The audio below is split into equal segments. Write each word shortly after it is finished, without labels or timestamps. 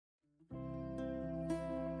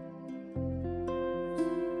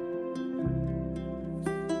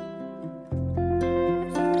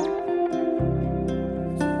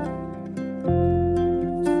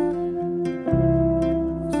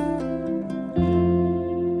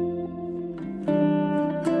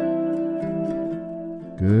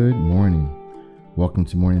Welcome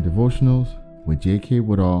to Morning Devotionals with J.K.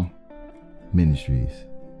 Woodall Ministries.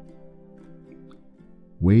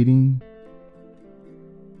 Waiting,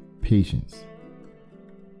 patience.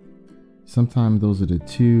 Sometimes those are the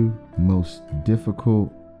two most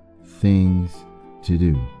difficult things to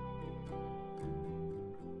do.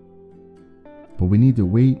 But we need to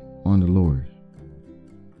wait on the Lord.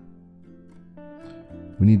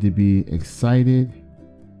 We need to be excited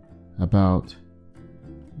about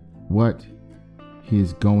what He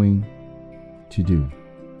is going to do.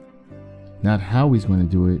 Not how He's going to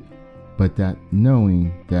do it, but that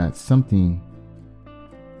knowing that something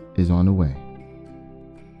is on the way.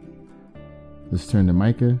 Let's turn to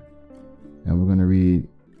Micah, and we're going to read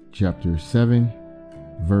chapter 7,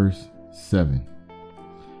 verse 7.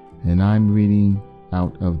 And I'm reading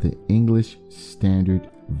out of the English Standard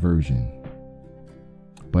Version.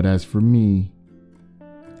 But as for me,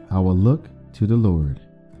 I will look to the Lord.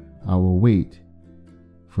 I will wait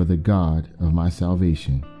for the God of my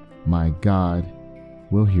salvation. My God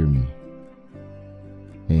will hear me.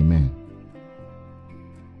 Amen.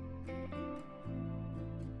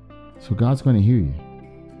 So God's going to hear you.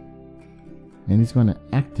 And He's going to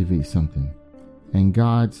activate something. And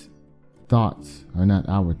God's thoughts are not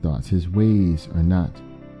our thoughts. His ways are not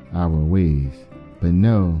our ways. But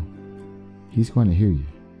no, He's going to hear you.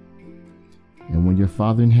 And when your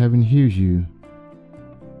Father in heaven hears you,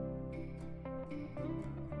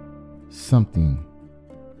 something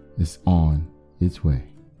is on its way.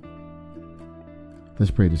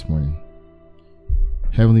 Let's pray this morning.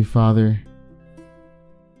 Heavenly Father,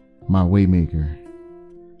 my waymaker,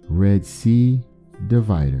 Red Sea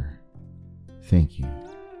divider, thank you.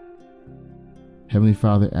 Heavenly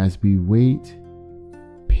Father, as we wait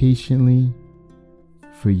patiently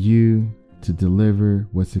for you to deliver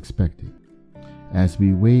what's expected, as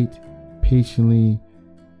we wait patiently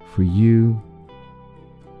for you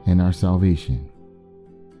and our salvation,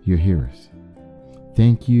 you hear us.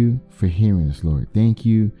 Thank you for hearing us, Lord. Thank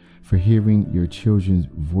you for hearing your children's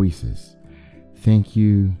voices. Thank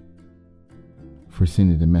you for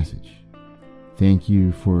sending the message. Thank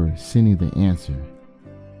you for sending the answer.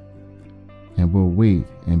 And we'll wait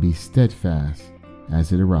and be steadfast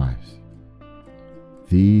as it arrives.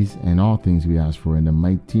 These and all things we ask for in the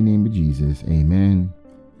mighty name of Jesus. Amen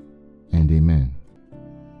and amen.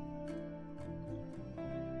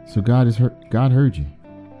 So God heard you.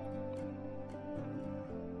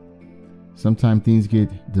 Sometimes things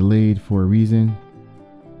get delayed for a reason,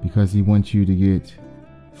 because He wants you to get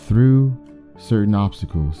through certain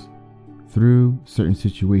obstacles, through certain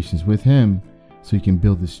situations with Him, so you can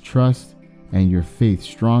build this trust and your faith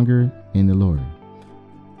stronger in the Lord.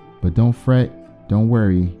 But don't fret, don't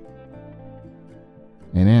worry.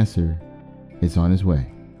 An answer is on its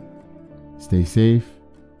way. Stay safe.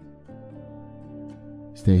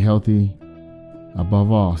 Stay healthy.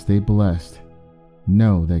 Above all, stay blessed.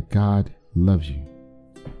 Know that God loves you.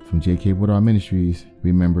 From J.K. Woodall Ministries,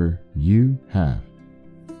 remember, you have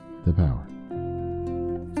the power.